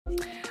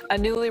A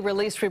newly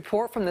released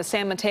report from the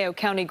San Mateo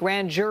County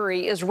Grand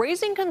Jury is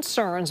raising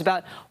concerns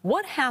about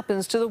what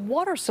happens to the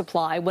water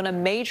supply when a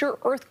major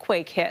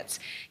earthquake hits.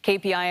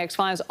 KPIX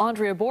 5's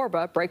Andria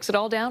Borba breaks it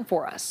all down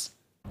for us.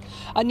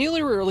 A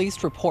newly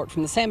released report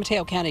from the San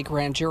Mateo County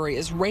Grand Jury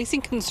is raising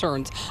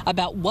concerns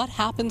about what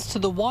happens to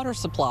the water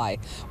supply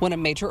when a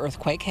major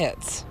earthquake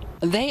hits.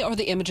 They are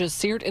the images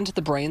seared into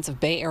the brains of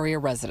Bay Area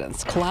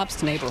residents: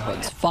 collapsed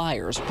neighborhoods,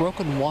 fires,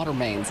 broken water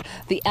mains,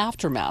 the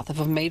aftermath of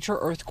a major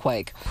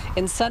earthquake.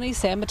 In sunny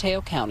San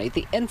Mateo County,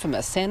 the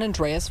infamous San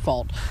Andreas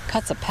Fault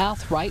cuts a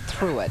path right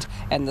through it,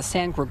 and the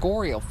San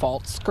Gregorio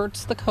Fault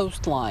skirts the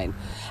coastline.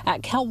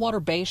 At Cal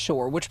Water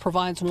Bayshore, which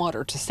provides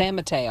water to San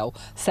Mateo,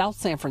 South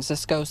San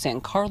Francisco,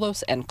 San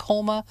Carlos, and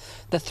Colma,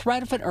 the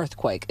threat of an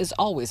earthquake is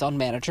always on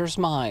managers'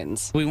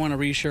 minds. We want to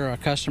reassure our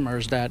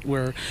customers that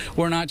we're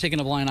not taking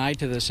a blind eye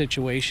to this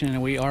situation,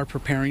 and we are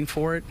preparing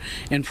for it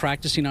and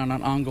practicing on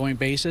an ongoing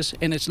basis.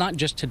 And it's not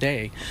just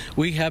today.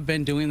 We have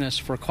been doing this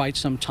for quite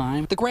some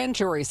time. The grand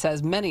jury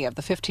says many of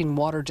the 15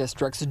 water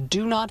districts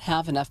do not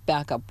have enough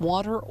backup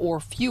water or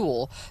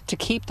fuel to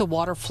keep the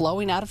water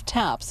flowing out of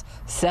taps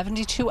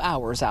 72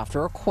 hours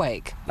after a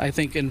quake. I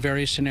think in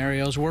various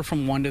scenarios we're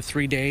from 1 to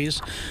 3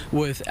 days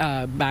with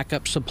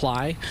backup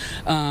supply.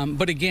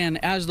 But again,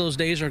 as those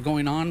days are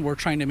going on, we're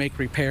trying to make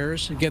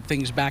repairs, get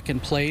things back in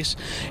place,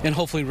 and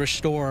hopefully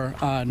restore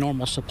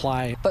normal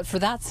supply. But for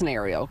that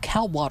scenario,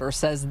 Cal Water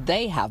says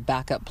they have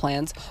backup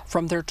plans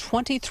from their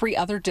 23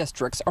 other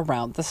districts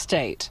around the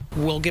state.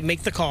 We'll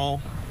make the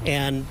call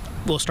and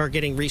we'll start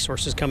getting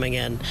resources coming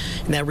in.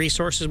 And that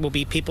resources will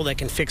be people that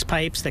can fix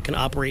pipes, that can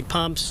operate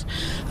pumps.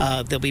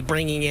 They'll be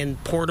bringing in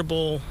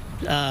portable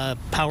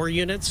power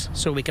units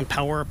so we can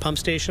power our pump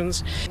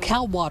stations.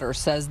 Cal Water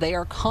says they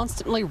are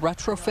constantly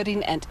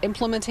retrofitting and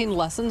implementing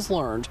lessons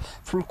learned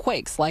from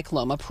quakes like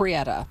Loma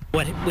Prieta.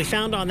 What we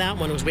found on that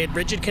one was we had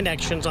rigid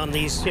connections on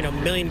these,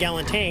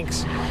 million-gallon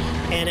tanks,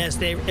 and as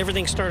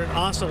everything started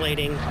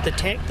oscillating,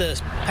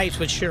 the pipes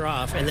would shear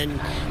off, and then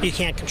you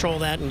can't control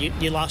that, and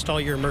you lost all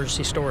your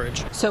emergency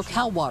storage. So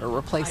Cal Water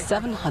replaced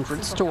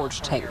 700 storage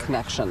tank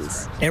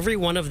connections. Every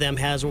one of them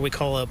has what we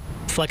call a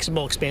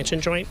flexible expansion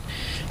joint,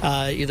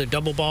 either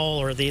double ball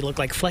or they look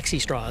like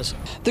flexi straws.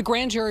 The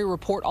grand jury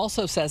report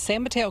also says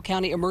San Mateo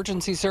County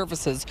Emergency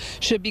Services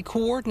should be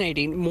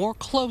coordinating more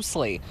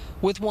closely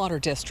with water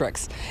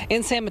districts.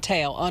 In San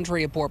Mateo,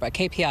 Andria Borba,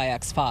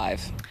 KPIX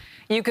 5.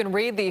 You can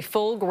read the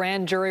full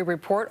grand jury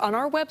report on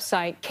our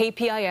website,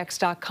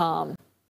 kpix.com.